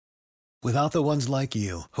Without the ones like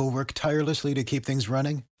you, who work tirelessly to keep things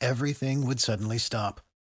running, everything would suddenly stop.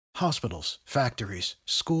 Hospitals, factories,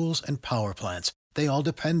 schools, and power plants, they all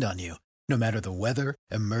depend on you. No matter the weather,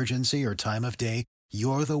 emergency, or time of day,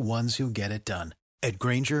 you're the ones who get it done. At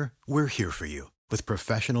Grainger, we're here for you with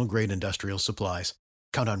professional-grade industrial supplies.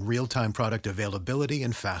 Count on real-time product availability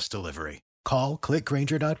and fast delivery. Call,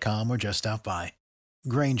 clickgrainger.com, or just stop by.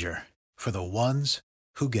 Grainger, for the ones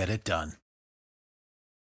who get it done.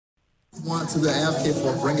 Want to be an advocate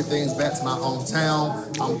for bringing things back to my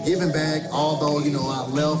hometown. I'm giving back, although, I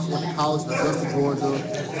left, went to college in Augusta,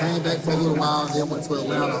 Georgia, came back for a little while, then went to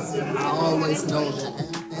Atlanta. I always know that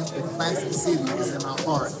Athens, the classic city, is in my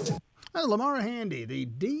heart. Lamar Handy, the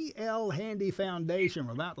D.L. Handy Foundation.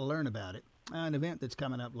 We're about to learn about it, an event that's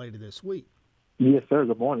coming up later this week. Yes, sir.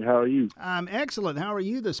 Good morning. How are you? I'm excellent. How are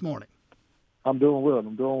you this morning? I'm doing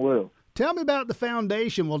well. Tell me about the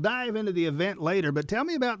foundation. We'll dive into the event later, but tell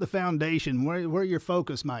me about the foundation, where your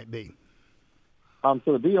focus might be. So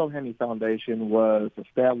the D.L. Handy Foundation was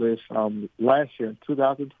established last year in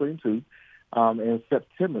 2022, in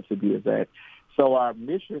September to be exact. So our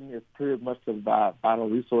mission is pretty much to provide vital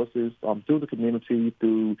resources through the community,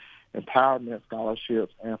 through empowerment,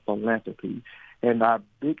 scholarships, and philanthropy. And our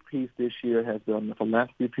big piece this year has been the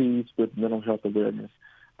philanthropy piece with mental health awareness.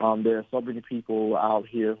 There are so many people out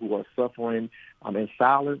here who are suffering in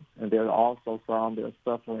silence, and there are also some that are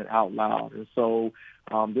suffering out loud. And so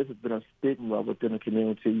this has been a stigma within the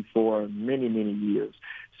community for many, many years.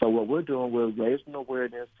 So what we're doing, we're raising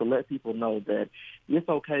awareness to let people know that it's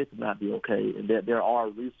okay to not be okay, and that there are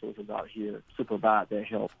resources out here to provide that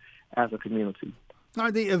help as a community. All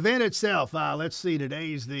right, the event itself, let's see,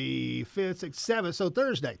 today's the 5th, 6th, 7th, so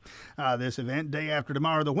Thursday. This event, day after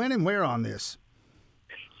tomorrow. The when and where on this?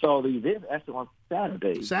 So the event is actually on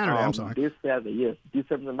Saturday. I'm sorry. This Saturday, yes,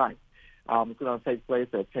 December the 9th. It's going to take place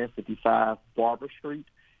at 1055 Barber Street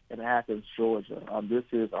in Athens, Georgia. This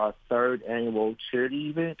is our third annual charity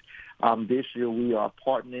event. This year we are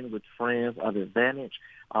partnering with Friends of Advantage,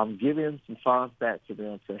 giving some funds back to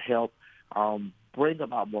them to help bring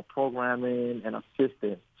about more programming and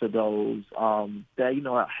assistance to those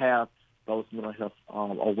that, have those mental health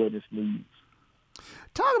awareness needs.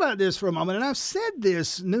 Talk about this for a moment, and I've said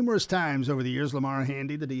this numerous times over the years, Lamar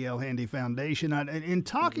Handy, the D.L. Handy Foundation. In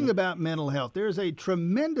talking about mental health, there's a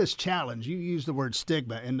tremendous challenge. You use the word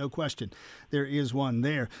stigma, and no question, there is one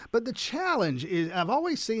there. But the challenge is, I've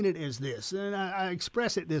always seen it as this, and I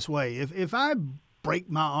express it this way. If I break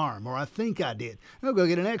my arm, or I think I did, I'll go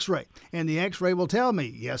get an x-ray, and the x-ray will tell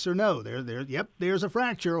me yes or no. There's a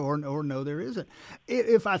fracture, or no, there isn't.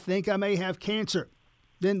 If I think I may have cancer,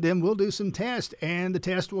 then we'll do some tests, and the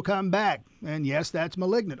test will come back. And yes, that's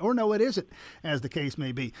malignant, or no, it isn't, as the case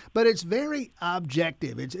may be. But it's very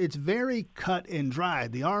objective. It's very cut and dry.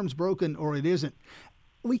 The arm's broken, or it isn't.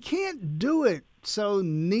 We can't do it so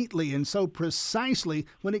neatly and so precisely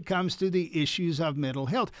when it comes to the issues of mental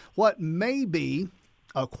health. What may be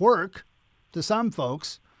a quirk to some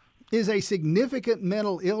folks is a significant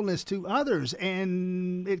mental illness to others,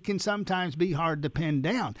 and it can sometimes be hard to pin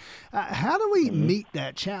down. How do we meet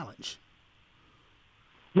that challenge?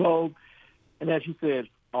 Well, and as you said,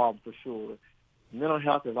 for sure, mental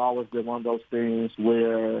health has always been one of those things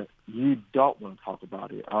where you don't want to talk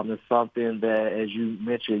about it. It's something that, as you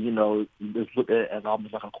mentioned, is looked at as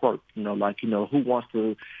almost like a quirk. Who wants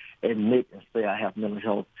to admit and say I have mental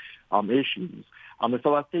health issues? And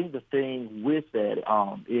so I think the thing with that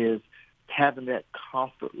is having that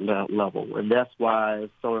comfort level, and that's why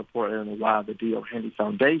it's so important, and why the D.L. Handy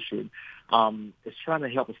Foundation is trying to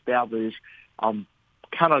help establish kind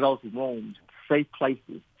of those rooms, safe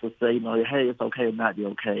places to say, hey, it's okay to not be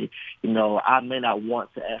okay. I may not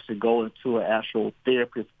want to actually go into an actual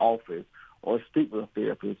therapist's office or speak with a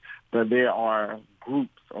therapist, but there are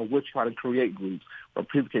groups, or we're trying to create groups where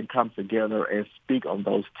people can come together and speak on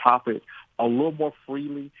those topics a little more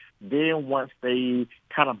freely. Then once they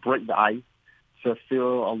kind of break the ice to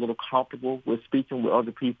feel a little comfortable with speaking with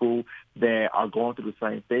other people that are going through the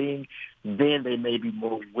same thing, then they may be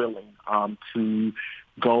more willing to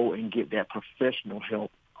go and get that professional help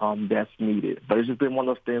that's needed. But it's just been one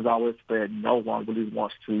of those things I always said no one really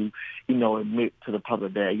wants to, admit to the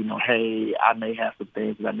public that, hey, I may have some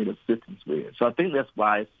things that I need assistance with. So I think that's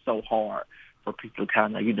why it's so hard for people to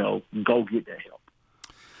kind of, go get that help.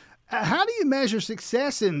 How do you measure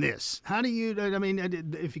success in this? How do you,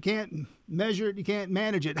 if you can't measure it, you can't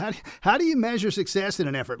manage it. How do you measure success in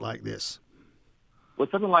an effort like this? With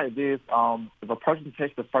something like this, if a person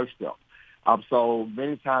takes the first step, so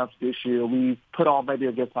many times this year we put on maybe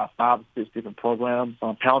about 5 or 6 different programs,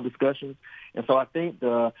 panel discussions. And so I think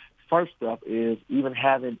the first step is even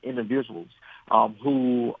having individuals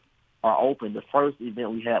who are open. The first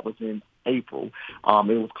event we had was in April. It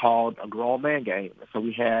was called a grown man game. So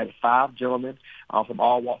we had 5 gentlemen from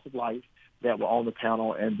all walks of life that were on the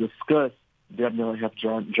panel and discussed their mental health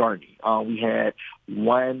journey. We had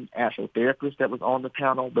one actual therapist that was on the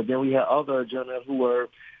panel, but then we had other gentlemen who were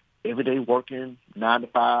everyday working, 9 to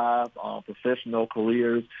 5, professional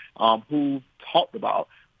careers, who talked about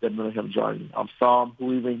their mental health journey. Some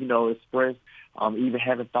who even, expressed even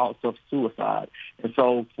having thoughts of suicide. And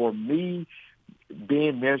so for me,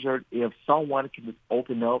 being measured, if someone can just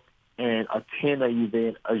open up and attend an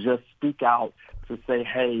event or just speak out to say,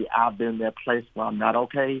 hey, I've been in that place where I'm not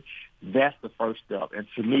okay, that's the first step. And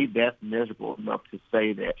to me, that's measurable enough to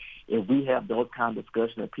say that if we have those kind of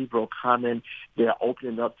discussions and people are coming, they're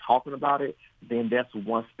opening up, talking about it, then that's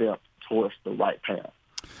one step towards the right path.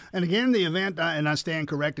 And again, the event, and I stand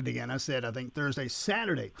corrected again, I said I think Thursday,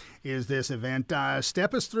 Saturday is this event.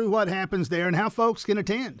 Step us through what happens there and how folks can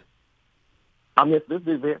attend. This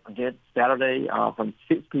event, again, Saturday from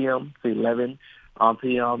 6 p.m. to 11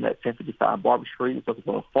 p.m. at 1055 Barber Street. So it's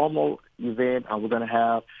a formal event. We're going to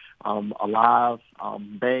have a live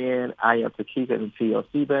band, I Am Takika and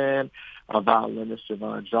TLC band, violinist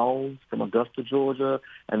Javon Jones from Augusta, Georgia.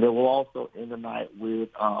 And then we'll also end the night with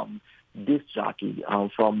disc jockey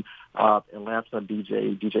from Atlanta,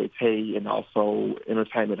 DJ Tay, and also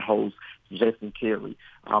entertainment host Jason Carey.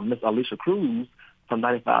 Miss Alicia Cruz from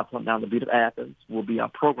 95.9 The Beat of Athens will be our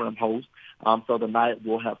program host. So the night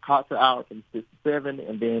we'll have cocktail hour from 6 to 7,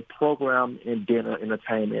 and then program and dinner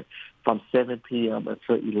entertainment from 7 p.m.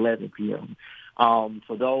 until 11 p.m.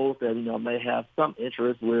 For those that, may have some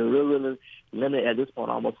interest, we're really limited at this point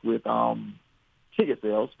almost with ticket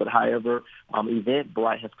sales. But however,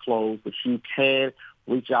 Eventbrite has closed, but you can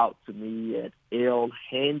reach out to me at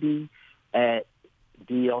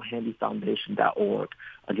lhandy@dlhandyfoundation.org.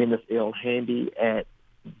 Again, that's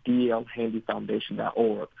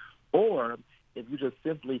lhandy@dlhandyfoundation.org. Or if you just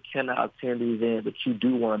simply cannot attend the event, but you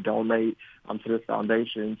do want to donate to this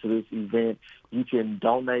foundation, to this event, you can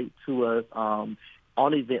donate to us on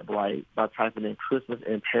Eventbrite by typing in Christmas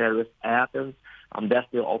in Paris, Athens. That's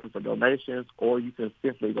still open for donations. Or you can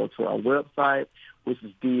simply go to our website, which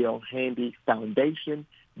is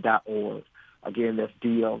dlhandyfoundation.org. Again, that's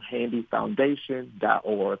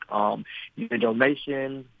dlhandyfoundation.org. Your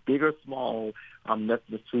donation, big or small, that's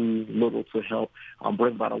just too little to help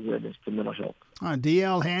bring about awareness to mental health.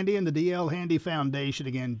 DL Handy and the DL Handy Foundation.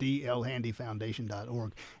 Again,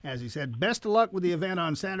 dlhandyfoundation.org. As he said, best of luck with the event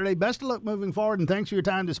on Saturday. Best of luck moving forward, and thanks for your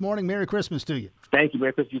time this morning. Merry Christmas to you. Thank you.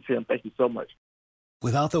 Merry Christmas to you, Tim. Thank you so much.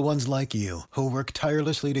 Without the ones like you, who work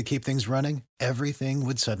tirelessly to keep things running, everything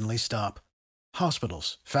would suddenly stop.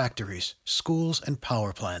 Hospitals, factories, schools, and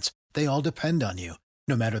power plants, they all depend on you.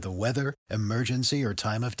 No matter the weather, emergency, or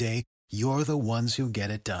time of day, you're the ones who get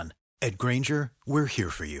it done. At Grainger, we're here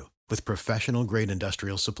for you with professional-grade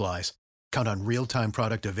industrial supplies. Count on real-time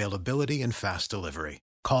product availability and fast delivery.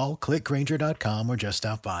 Call, click Grainger.com, or just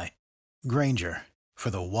stop by. Grainger, for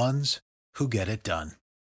the ones who get it done.